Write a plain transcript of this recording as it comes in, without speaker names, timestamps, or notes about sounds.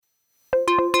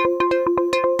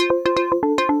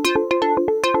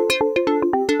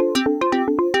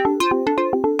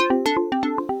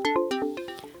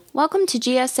Welcome to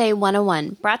GSA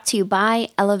 101, brought to you by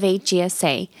Elevate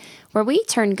GSA, where we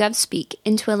turn GovSpeak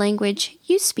into a language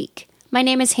you speak. My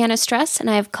name is Hannah Struss, and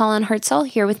I have Colin Hartzell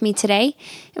here with me today,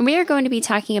 and we are going to be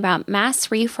talking about Mass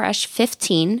Refresh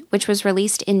 15, which was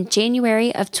released in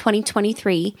January of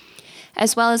 2023,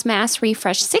 as well as Mass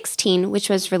Refresh 16,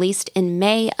 which was released in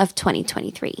May of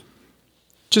 2023.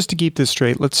 Just to keep this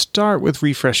straight, let's start with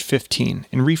Refresh 15.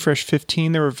 In Refresh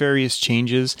 15, there were various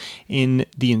changes in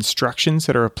the instructions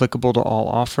that are applicable to all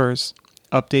offers,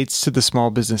 updates to the small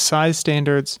business size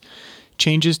standards,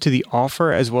 changes to the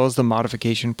offer as well as the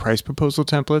modification price proposal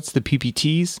templates, the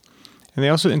PPTs, and they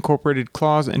also incorporated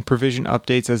clause and provision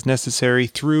updates as necessary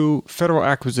through Federal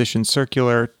Acquisition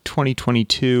Circular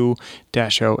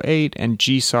 2022-08 and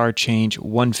GSAR Change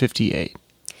 158.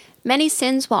 Many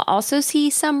SINs will also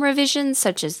see some revisions,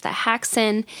 such as the hack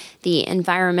SIN, the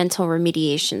environmental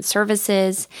remediation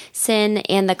services SIN,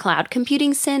 and the cloud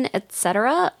computing SIN,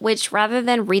 etc., which rather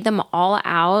than read them all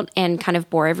out and kind of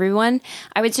bore everyone,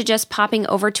 I would suggest popping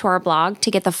over to our blog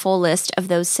to get the full list of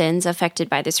those SINs affected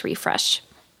by this refresh.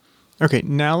 Okay,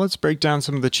 now let's break down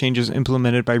some of the changes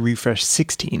implemented by Refresh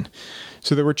 16.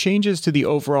 So there were changes to the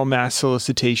overall mass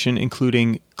solicitation,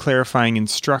 including clarifying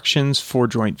instructions for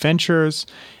joint ventures,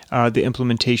 the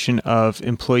implementation of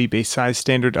employee-based size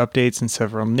standard updates and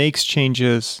several NAICS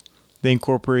changes. They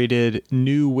incorporated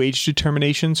new wage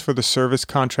determinations for the service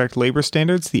contract labor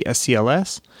standards, the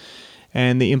SCLS,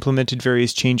 and they implemented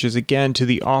various changes again to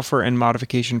the offer and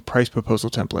modification price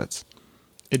proposal templates.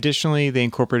 Additionally, they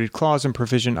incorporated clause and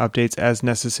provision updates as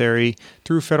necessary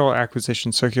through Federal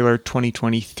Acquisition Circular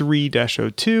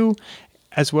 2023-02,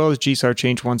 as well as GSAR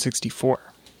Change 164.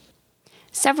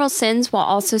 Several SINs will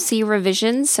also see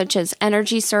revisions such as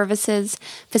energy services,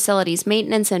 facilities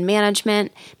maintenance and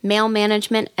management, mail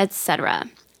management, etc.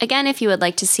 Again, if you would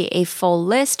like to see a full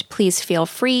list, please feel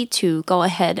free to go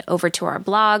ahead over to our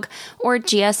blog or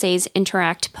GSA's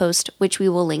Interact post, which we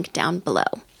will link down below.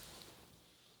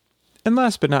 And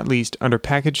last but not least, under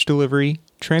package delivery,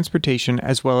 transportation,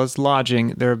 as well as lodging,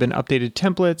 there have been updated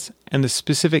templates, and the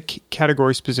specific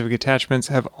category-specific attachments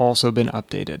have also been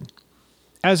updated.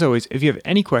 As always, if you have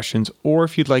any questions or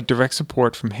if you'd like direct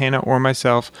support from Hannah or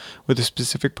myself with a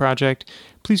specific project,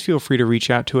 please feel free to reach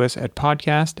out to us at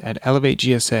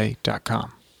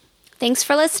podcast@elevategsa.com. Thanks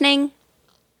for listening.